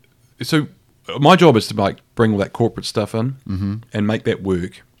 So my job is to bring all that corporate stuff in and make that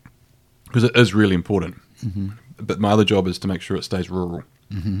work, because it is really important. But my other job is to make sure it stays rural,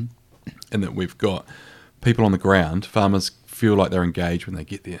 and that we've got people on the ground. Farmers feel like they're engaged when they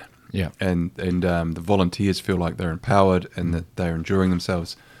get there, and the volunteers feel like they're empowered and that they're enjoying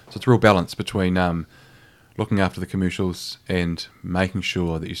themselves. So it's a real balance between looking after the commercials and making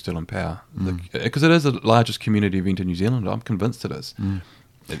sure that you still empower, because it is the largest community event in New Zealand. I'm convinced it is.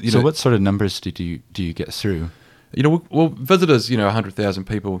 So what sort of numbers do you get through? Well, visitors, 100,000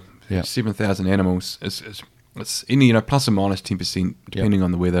 people, Yeah. 7,000 animals is it's any plus or minus 10% depending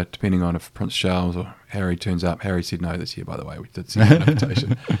on the weather, depending on if Prince Charles or Harry turns up. Harry said no this year, by the way. We did send an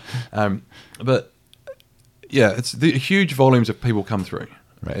invitation. But yeah, it's the huge volumes of people come through,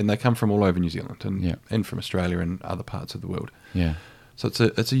 Right. and they come from all over New Zealand and from Australia and other parts of the world. Yeah. So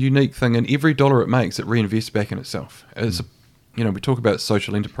it's a unique thing, and every dollar it makes, it reinvests back in itself. It's we talk about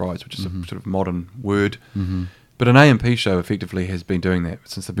social enterprise, which is a sort of modern word, but an AMP show effectively has been doing that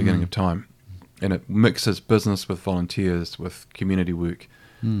since the beginning of time, and it mixes business with volunteers with community work.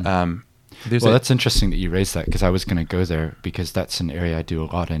 That's interesting that you raised that, because I was going to go there, because that's an area I do a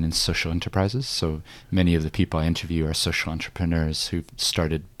lot in social enterprises. So many of the people I interview are social entrepreneurs who've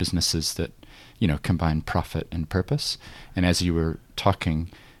started businesses that combine profit and purpose. And as you were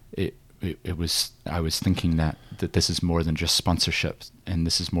talking, I was thinking that this is more than just sponsorship, and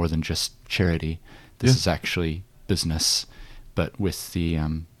this is more than just charity. This is actually business, but with the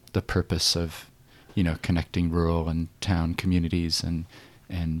purpose of connecting rural and town communities and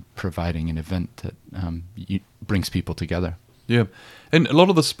providing an event that brings people together. Yeah, and a lot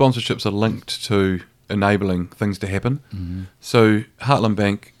of the sponsorships are linked to enabling things to happen. So Heartland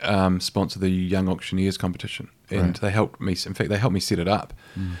Bank sponsored the Young Auctioneers competition, and they helped me. In fact, they helped me set it up.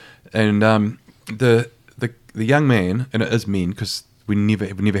 And the young man, and it is men because we've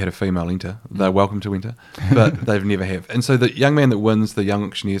never had a female enter. They're welcome to enter, but they've never have. And so the young man that wins the Young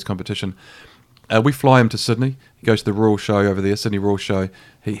Auctioneers competition, we fly him to Sydney. He goes to the Royal Show over there, Sydney Royal Show.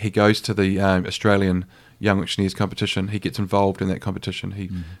 He goes to the Australian Young Auctioneers competition. He gets involved in that competition.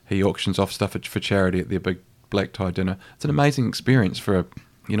 He auctions off stuff for charity at their big black tie dinner. It's an amazing experience for a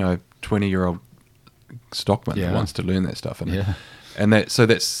 20-year-old stockman who wants to learn that stuff. And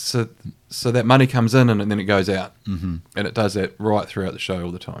that money comes in and then it goes out, and it does that right throughout the show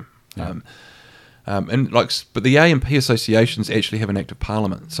all the time. But the AMP associations actually have an act of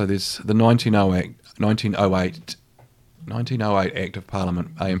parliament. So there's the 1908 Act of Parliament,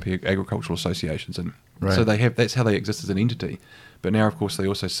 AMP agricultural associations, and so they have. That's how they exist as an entity. But now, of course, they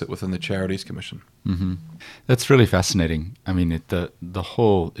also sit within the Charities Commission. That's really fascinating. I mean, the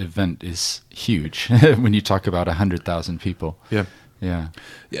whole event is huge when you talk about 100,000 people. Yeah.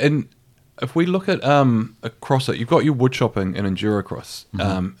 And if we look at across it, you've got your woodchopping and Endurocross,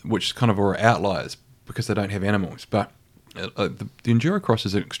 which kind of are outliers because they don't have animals. But the Endurocross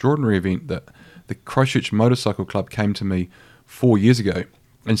is an extraordinary event that the Christchurch Motorcycle Club came to me 4 years ago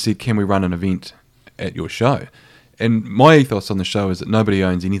and said, can we run an event at your show? And my ethos on the show is that nobody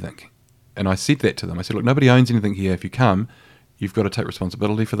owns anything. And I said that to them. I said, look, nobody owns anything here. If you come, you've got to take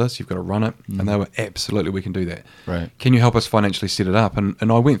responsibility for this. You've got to run it. And they were, absolutely, we can do that. Right. Can you help us financially set it up? And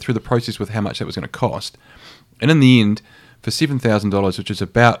I went through the process with how much that was going to cost. And in the end, for $7,000, which is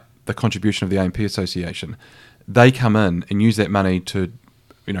about the contribution of the AMP Association, they come in and use that money to,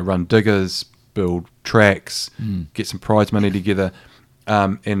 run diggers, build tracks, get some prize money together.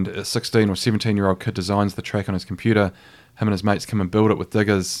 And a 16 or 17-year-old kid designs the track on his computer. Him and his mates come and build it with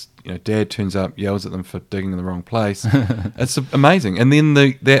diggers. Dad turns up, yells at them for digging in the wrong place. It's amazing. And then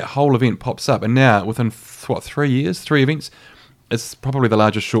that whole event pops up. And now, within, 3 years, 3 events, it's probably the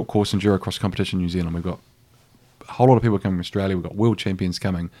largest short course Endurocross competition in New Zealand. We've got a whole lot of people coming from Australia. We've got world champions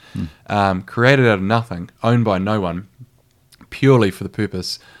coming. Created out of nothing, owned by no one, purely for the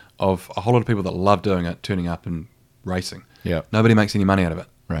purpose of a whole lot of people that love doing it, turning up and racing. Yeah. Nobody makes any money out of it.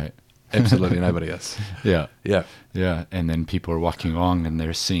 Right. Absolutely nobody is. Yeah. Yeah. Yeah. And then people are walking along and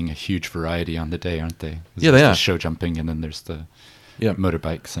they're seeing a huge variety on the day, aren't they? Yeah, they are. The show jumping, and then there's the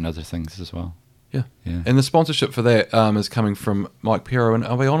motorbikes and other things as well. Yeah. And the sponsorship for that is coming from Mike Pero. And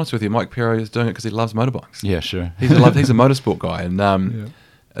I'll be honest with you, Mike Pero is doing it because he loves motorbikes. Yeah, sure. He's a motorsport guy. And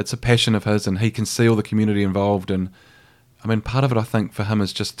it's a passion of his, and he can see all the community involved. And I mean, part of it, I think, for him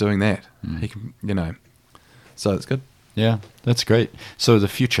is just doing that. He can, so it's good. Yeah, that's great. So the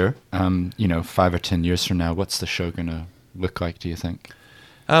future, 5 or 10 years from now, what's the show going to look like, do you think?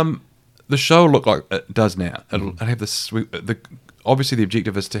 The show will look like it does now. It'll have this. Obviously, the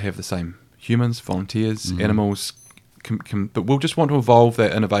objective is to have the same humans, volunteers, animals, but we'll just want to evolve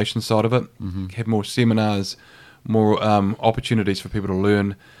that innovation side of it. Have more seminars, more opportunities for people to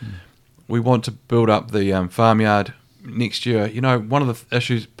learn. We want to build up the farmyard next year. One of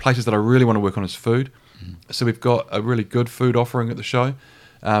the places that I really want to work on is food. So we've got a really good food offering at the show,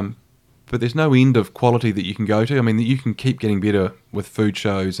 but there's no end of quality that you can go to. I mean, you can keep getting better with food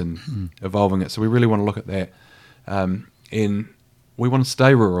shows and evolving it. So we really want to look at that, and we want to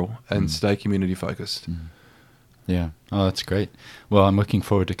stay rural and stay community focused. Yeah. Oh, that's great. Well, I'm looking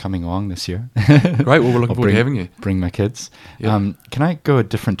forward to coming along this year. Great. Well, we're looking forward to having you. Bring my kids. Yep. Can I go a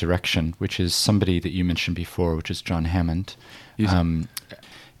different direction, which is somebody that you mentioned before, which is John Hammond? Yes.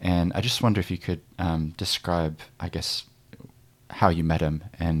 And I just wonder if you could describe, I guess, how you met him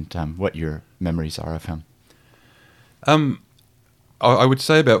and what your memories are of him. I would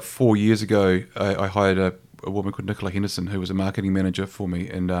say about 4 years ago, I hired a woman called Nicola Henderson, who was a marketing manager for me,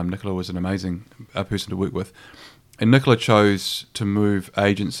 and Nicola was an amazing person to work with. And Nicola chose to move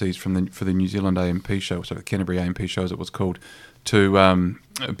agencies for the New Zealand AMP show, so the Canterbury AMP show as it was called, to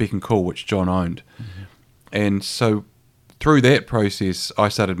Beck and Call, which John owned. Mm-hmm. And so through that process, I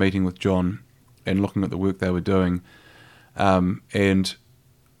started meeting with John and looking at the work they were doing. And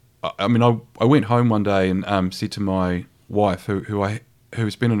I mean, I went home one day and said to my wife,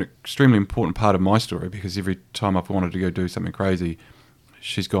 who's been an extremely important part of my story, because every time I've wanted to go do something crazy,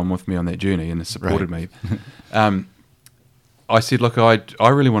 she's gone with me on that journey and has supported me. I said, look, I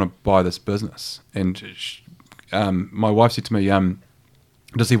really want to buy this business. And my wife said to me,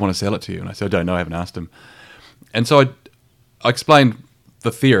 does he want to sell it to you? And I said, I don't know, I haven't asked him. And so I explained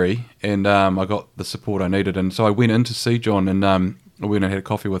the theory, and I got the support I needed. And so I went in to see John, and I went and had a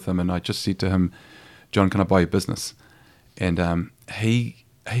coffee with him, and I just said to him, John, can I buy your business? And he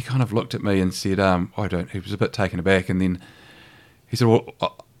kind of looked at me and said, I don't. He was a bit taken aback, and then he said, well,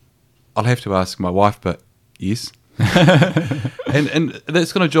 I'll have to ask my wife, but yes. and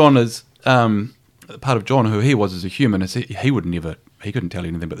that's kind of John is part of John, who he was as a human, is he couldn't tell you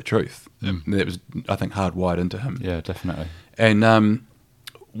anything but the truth. That was, I think, hardwired into him. Yeah, definitely. And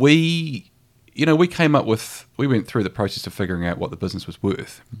we went through the process of figuring out what the business was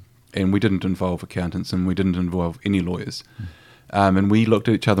worth, and we didn't involve accountants, and we didn't involve any lawyers. And we looked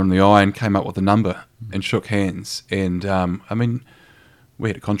at each other in the eye and came up with a number and shook hands. And I mean, we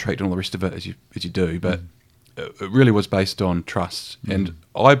had a contract and all the rest of it, as you do, but it really was based on trust. And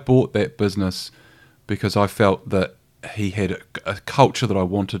I bought that business because I felt that he had a culture that I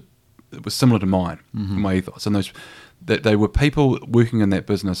wanted that was similar to mine, my ethos, and that they were people working in that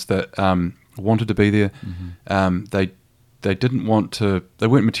business that wanted to be there. They didn't want to. They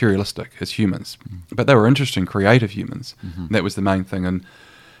weren't materialistic as humans, but they were interesting, creative humans. That was the main thing. And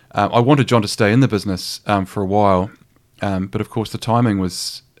I wanted John to stay in the business for a while, but of course the timing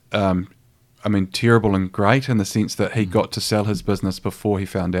was, terrible and great in the sense that he got to sell his business before he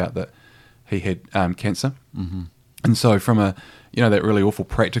found out that he had cancer. And so from a that really awful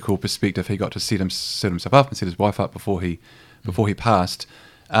practical perspective, he got to set himself up and set his wife up before he passed.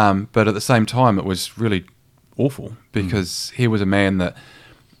 But at the same time, it was really awful because he was a man that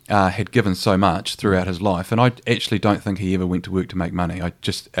had given so much throughout his life, and I actually don't think he ever went to work to make money. I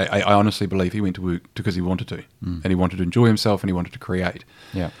honestly believe he went to work because he wanted to, and he wanted to enjoy himself, and he wanted to create.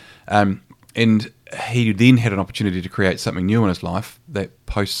 Yeah. And he then had an opportunity to create something new in his life, that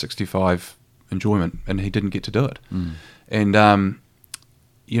post-65 enjoyment, and he didn't get to do it. And I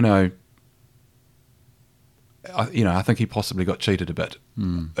think he possibly got cheated a bit,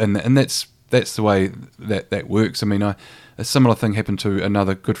 and that's the way that works. I mean, a similar thing happened to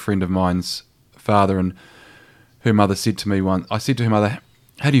another good friend of mine's father, and her mother said to me once, I said to her mother,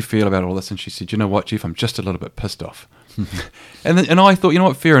 how do you feel about all this? And she said, you know what, Jeff, I'm just a little bit pissed off. and I thought, you know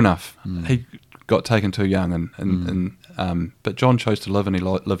what, fair enough. He got taken too young, but John chose to live, and he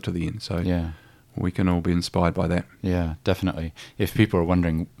lived to the end. So yeah, we can all be inspired by that. Yeah, definitely. If people are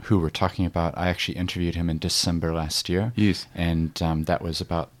wondering who we're talking about, I actually interviewed him in December last year. Yes. And that was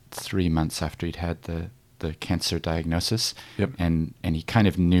about 3 months after he'd had the cancer diagnosis. Yep. And he kind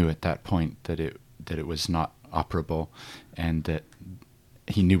of knew at that point that it was not operable, and that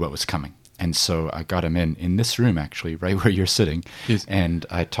he knew what was coming. And so I got him in this room, actually, right where you're sitting. Yes. And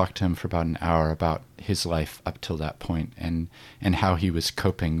I talked to him for about an hour about his life up till that point, and how he was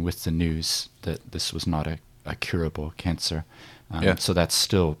coping with the news that this was not a curable cancer. So that's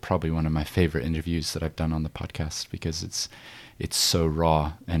still probably one of my favorite interviews that I've done on the podcast, because it's so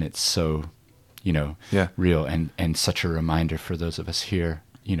raw, and it's so, real, and such a reminder for those of us here,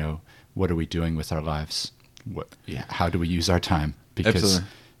 what are we doing with our lives? How do we use our time?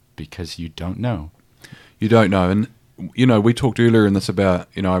 Because you don't know. You don't know. And, we talked earlier in this about,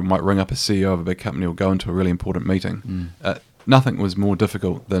 I might ring up a CEO of a big company or go into a really important meeting. Nothing was more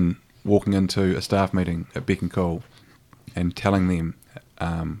difficult than walking into a staff meeting at Beck and Call and telling them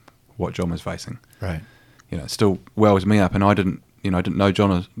what John was facing. Right. It still wells me up, and I didn't know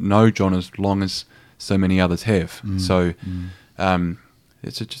John as long as so many others have. So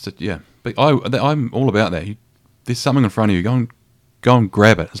it's just But I'm all about that. There's something in front of you. Go and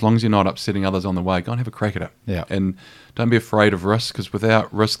grab it. As long as you're not upsetting others on the way, go and have a crack at it. Yeah. And don't be afraid of risk, because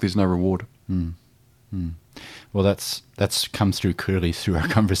without risk, there's no reward. Well, that's come through clearly through our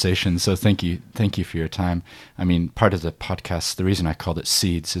conversation. So thank you for your time. I mean, part of the podcast, the reason I called it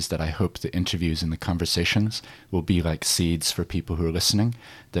Seeds is that I hope the interviews and the conversations will be like seeds for people who are listening,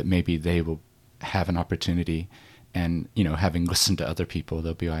 that maybe they will have an opportunity, and having listened to other people,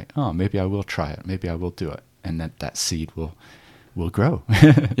 they'll be like, oh, maybe I will try it, maybe I will do it, and that seed will grow.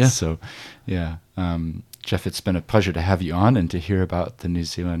 Yeah. So, yeah. Jeff, it's been a pleasure to have you on and to hear about the New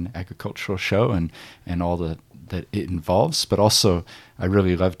Zealand Agricultural Show and all that it involves. But also, I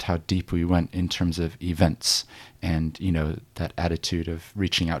really loved how deep we went in terms of events and, that attitude of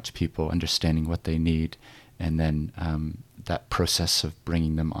reaching out to people, understanding what they need, and then that process of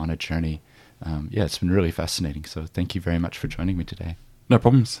bringing them on a journey. It's been really fascinating. So thank you very much for joining me today. No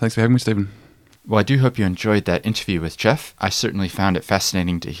problems. Thanks for having me, Stephen. Well, I do hope you enjoyed that interview with Jeff. I certainly found it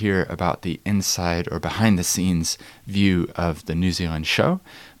fascinating to hear about the inside or behind the scenes view of the New Zealand show,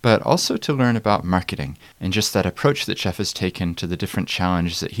 but also to learn about marketing and just that approach that Jeff has taken to the different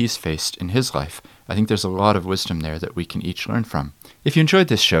challenges that he's faced in his life. I think there's a lot of wisdom there that we can each learn from. If you enjoyed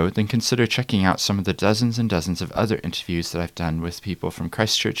this show, then consider checking out some of the dozens and dozens of other interviews that I've done with people from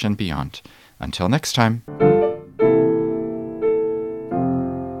Christchurch and beyond. Until next time.